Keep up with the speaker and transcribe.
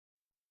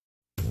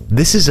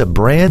This is a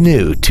brand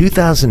new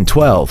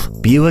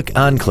 2012 Buick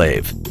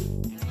Enclave.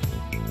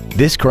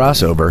 This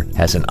crossover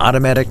has an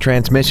automatic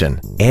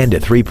transmission and a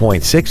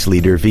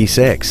 3.6-liter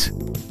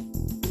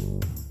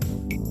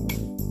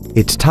V6.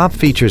 Its top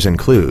features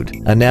include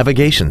a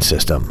navigation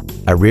system,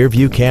 a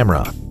rear-view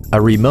camera,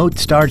 a remote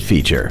start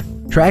feature,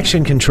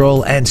 traction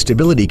control and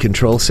stability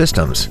control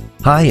systems,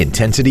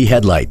 high-intensity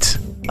headlights,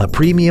 a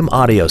premium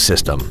audio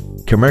system,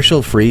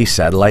 commercial-free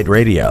satellite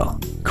radio,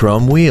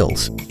 chrome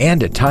wheels,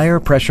 and a tire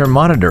pressure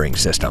monitoring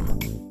system.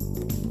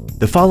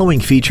 The following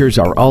features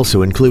are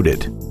also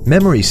included: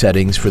 memory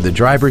settings for the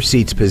driver's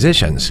seat's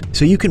positions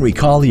so you can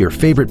recall your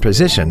favorite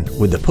position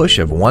with the push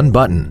of one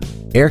button,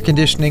 air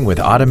conditioning with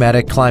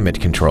automatic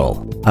climate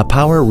control, a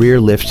power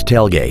rear lift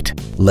tailgate,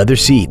 leather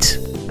seats,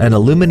 an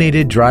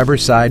illuminated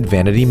driver's side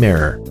vanity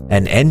mirror,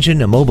 an engine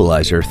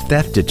immobilizer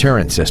theft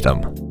deterrent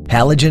system,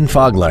 halogen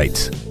fog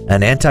lights,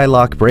 an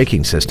anti-lock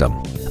braking system,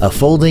 a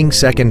folding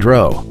second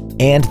row,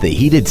 and the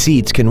heated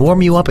seats can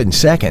warm you up in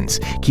seconds,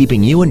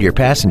 keeping you and your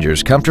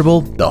passengers comfortable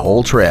the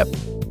whole trip.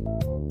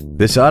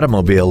 This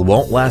automobile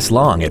won't last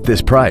long at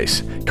this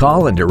price.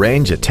 Call and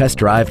arrange a test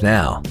drive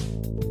now.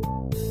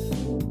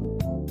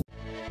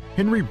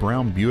 Henry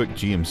Brown Buick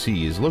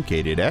GMC is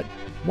located at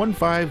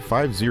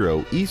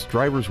 1550 East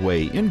Drivers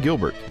Way in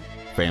Gilbert.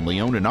 Family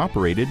owned and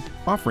operated,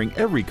 offering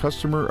every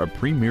customer a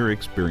premier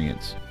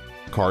experience.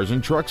 Cars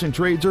and trucks and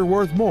trades are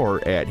worth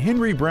more at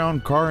Henry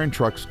Brown Car and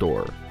Truck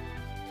Store.